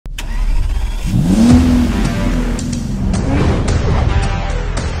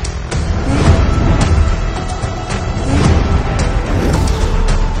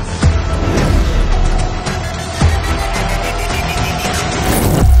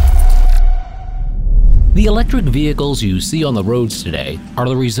The electric vehicles you see on the roads today are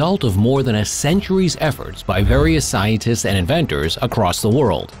the result of more than a century's efforts by various scientists and inventors across the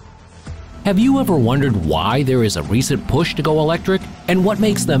world. Have you ever wondered why there is a recent push to go electric and what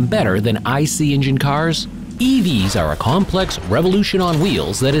makes them better than IC engine cars? EVs are a complex revolution on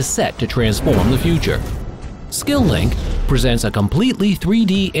wheels that is set to transform the future. Skill-Lync presents a completely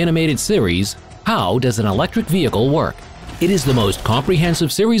 3D animated series, How Does an Electric Vehicle Work? It is the most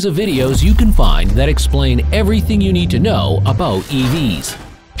comprehensive series of videos you can find that explain everything you need to know about EVs.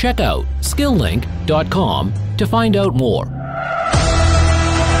 Check out Skill-Lync.com to find out more.